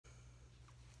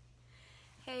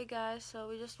Hey guys, so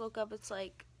we just woke up. It's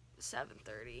like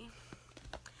 7:30.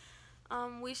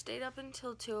 We stayed up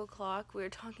until 2 o'clock. We were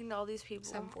talking to all these people.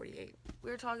 7:48.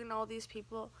 We were talking to all these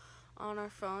people on our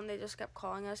phone. They just kept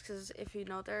calling us because if you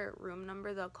know their room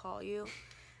number, they'll call you.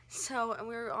 So, and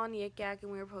we were on Yik Yak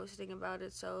and we were posting about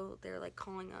it, so they're like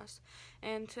calling us.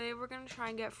 And today we're going to try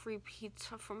and get free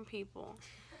pizza from people.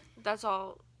 That's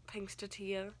all thanks to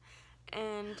Tia.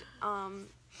 And,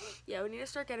 yeah, we need to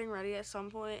start getting ready at some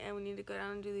point, and we need to go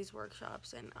down and do these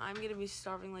workshops. And I'm going to be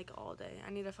starving like all day. I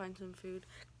need to find some food.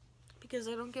 Because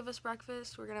they don't give us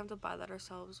breakfast, we're going to have to buy that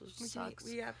ourselves, which sucks.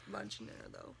 We have lunch and dinner,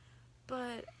 though.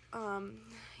 But,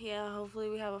 yeah, hopefully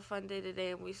we have a fun day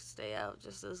today and we stay out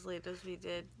just as late as we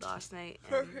did last night.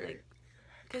 And, like,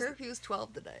 curfew's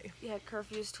 12 today. Yeah,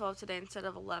 curfew's 12 today instead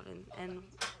of 11. And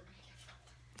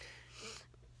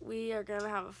we are going to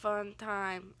have a fun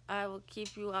time. I will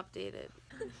keep you updated.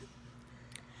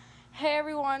 Hey,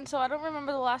 everyone. So I don't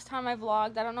remember the last time I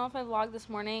vlogged. I don't know if I vlogged this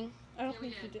morning. I don't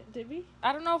think we did. Did we?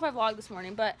 I don't know if I vlogged this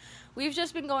morning, but we've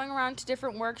just been going around to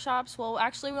different workshops. Well,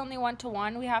 actually, we only went to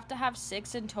one. We have to have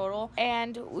 6 in total.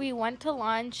 And we went to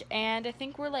lunch, and I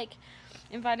think we're, like,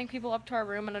 inviting people up to our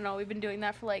room. I don't know. We've been doing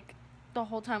that for, like, the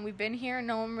whole time we've been here.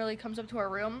 No one really comes up to our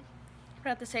room. But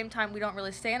at the same time, we don't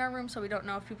really stay in our room, so we don't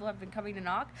know if people have been coming to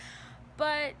knock.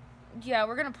 But, yeah,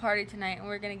 we're going to party tonight, and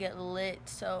we're going to get lit.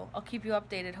 So I'll keep you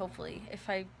updated, hopefully, if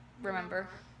I remember.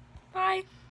 Bye.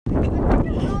 It's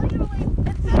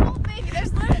the whole thing.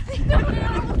 There's literally no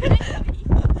one.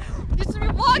 You should be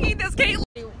vlogging this,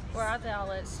 Caitlin. We're at the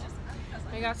outlets.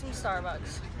 We got some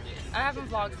Starbucks. I haven't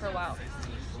vlogged for a while.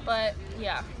 But,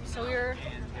 yeah. So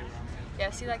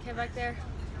see that kid back there?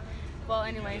 Well,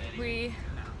 anyway, we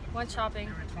went shopping.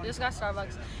 We just got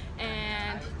Starbucks.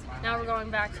 And now we're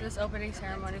going back to this opening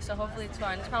ceremony. So hopefully it's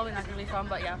fun. It's probably not going to be fun,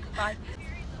 but yeah. Bye.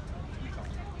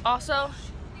 Also,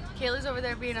 Kaylee's over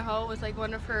there being a hoe with like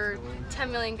one of her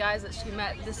 10 million guys that she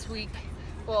met this week.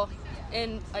 Well,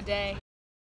 in a day.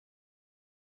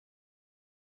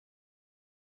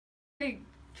 Hey,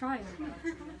 try it.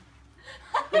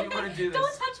 How do you want to do this?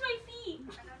 Don't touch my feet.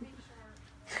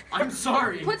 I'm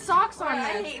sorry. Put socks on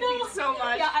I it. hate feet so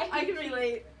much. Yeah, I can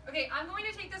relate. Okay, I'm going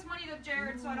to take this money to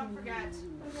Jared so I don't forget.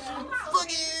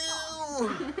 Fuck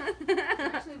you!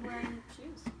 Actually wearing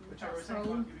shoes.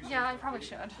 Yeah, I probably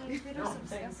should.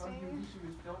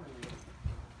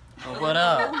 Oh, what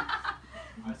up?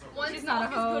 She's not a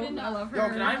hoe. I love her. Yo,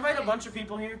 can I invite a bunch of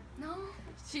people here? No.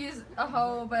 She's a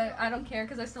hoe, but I don't care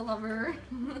because I still love her.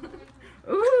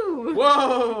 Ooh.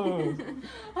 Whoa!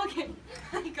 Okay,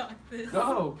 I got this.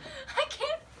 Go. I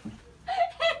can't.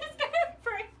 It's gonna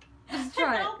break. Just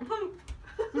try I'll it. poop.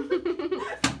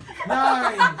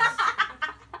 Nice.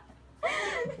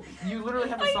 You literally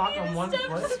have a sock on one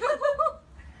foot.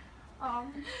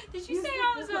 Did you say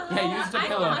I was a Yeah, use the I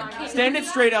pillow. can't. Stand it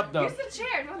straight up though. Use the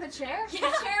chair. You want the chair? Yeah.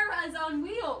 The chair is on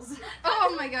wheels.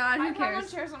 Oh my god, I who put on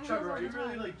cares? chairs on wheels Trevor, all are the you really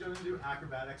time. like going to do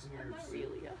acrobatics in your sleep?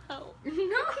 Really a hoe.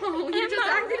 No, you're just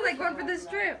acting like one for this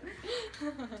trip.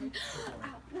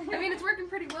 I mean, it's working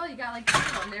pretty well. You got like 2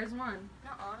 of them. There's one.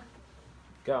 Nuh-uh.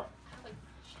 Go.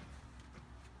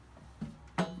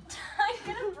 I'm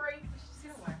gonna break. She's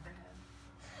gonna whack her head.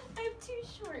 I'm too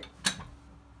short.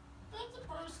 That's a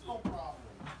personal problem.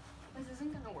 This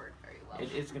isn't gonna work very well.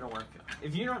 It is gonna work.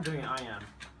 If you're not doing it, I am.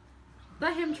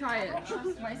 Let him try I it. don't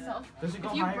trust myself. Does it go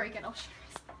If you higher? break it, I'll share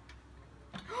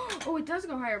it. Oh, it does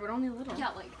go higher, but only a little. Yeah,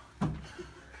 like, Alright,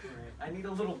 I need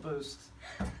a little boost.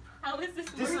 how is this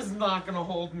This worse? is not gonna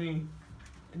hold me.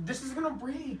 This is gonna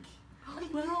break. Oh,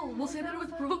 well, we'll say that it was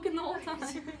broken the whole time.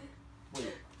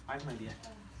 Wait, I have an idea.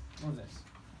 What is this?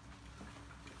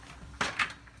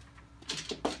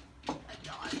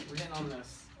 We're getting on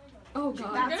this. Oh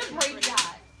god. I'm gonna break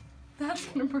that. That's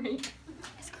gonna break.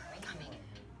 It's coming.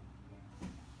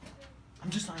 I'm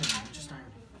just ironing.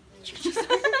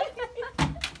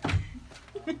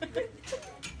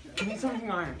 Give me something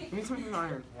iron. Give me something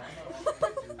iron.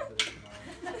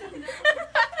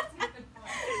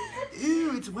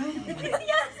 Ew, it's wet.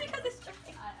 Yes, because it's dry.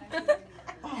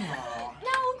 Oh,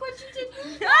 Now look what you did.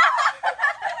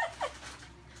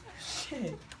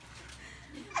 shit.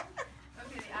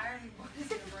 Okay, the iron board is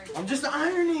gonna break. I'm just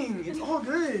ironing. It's all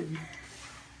good.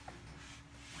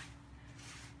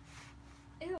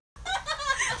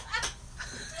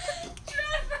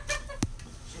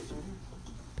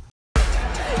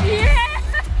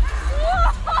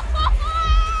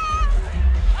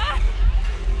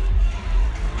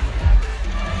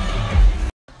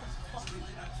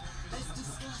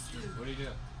 What do you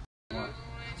do?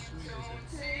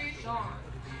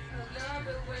 Love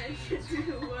it when you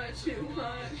do what you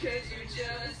want, 'cause you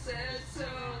just said so.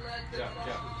 Let the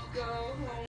ball go.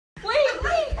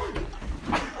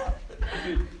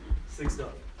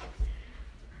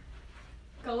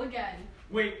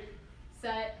 Wait.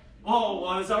 Set.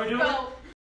 Oh, is that what we're doing? Go.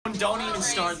 Don't even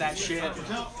start that shit. Dude, if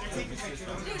you're not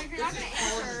gonna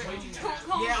answer, don't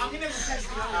call Yeah, I'm me. gonna text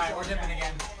you. Alright, we're dipping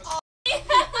again.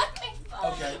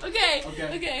 Okay. Okay.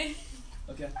 Okay. Okay.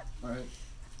 Okay. Alright.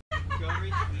 Go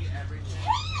retweet everything.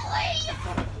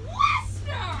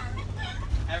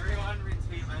 Everyone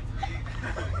retweet my tweet.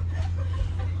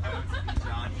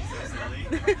 John, he's so silly.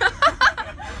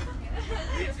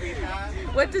 Retweet that.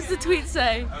 What does the tweet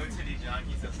say? OTD John,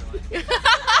 he's so silly.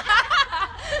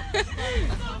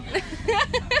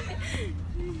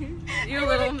 You're a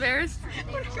little embarrassed?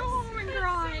 I'm gonna go home and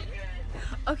cry.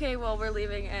 Okay, well, we're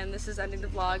leaving and this is ending the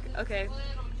vlog. Okay.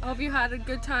 I hope you had a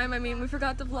good time. I mean, we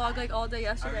forgot to vlog like all day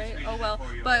yesterday. Oh well.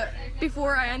 But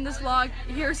before I end this vlog,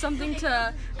 here's something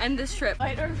to end this trip.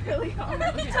 I don't really know.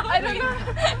 I don't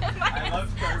know.